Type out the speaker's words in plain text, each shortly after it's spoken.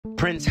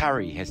Prince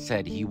Harry has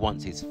said he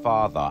wants his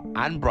father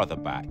and brother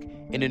back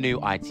in a new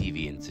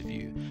ITV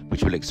interview,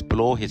 which will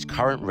explore his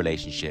current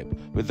relationship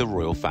with the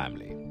royal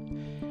family.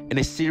 In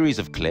a series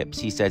of clips,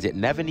 he says it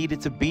never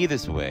needed to be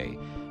this way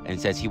and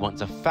says he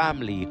wants a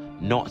family,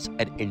 not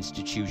an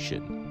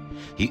institution.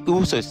 He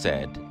also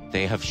said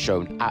they have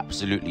shown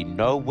absolutely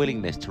no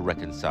willingness to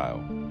reconcile.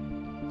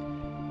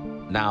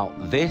 Now,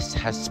 this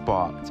has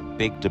sparked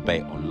big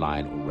debate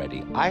online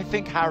already. I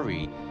think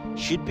Harry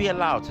should be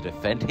allowed to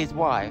defend his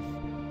wife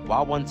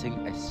while wanting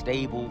a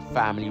stable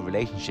family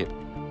relationship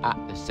at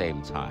the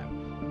same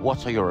time.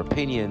 What are your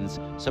opinions?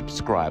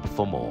 Subscribe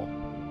for more.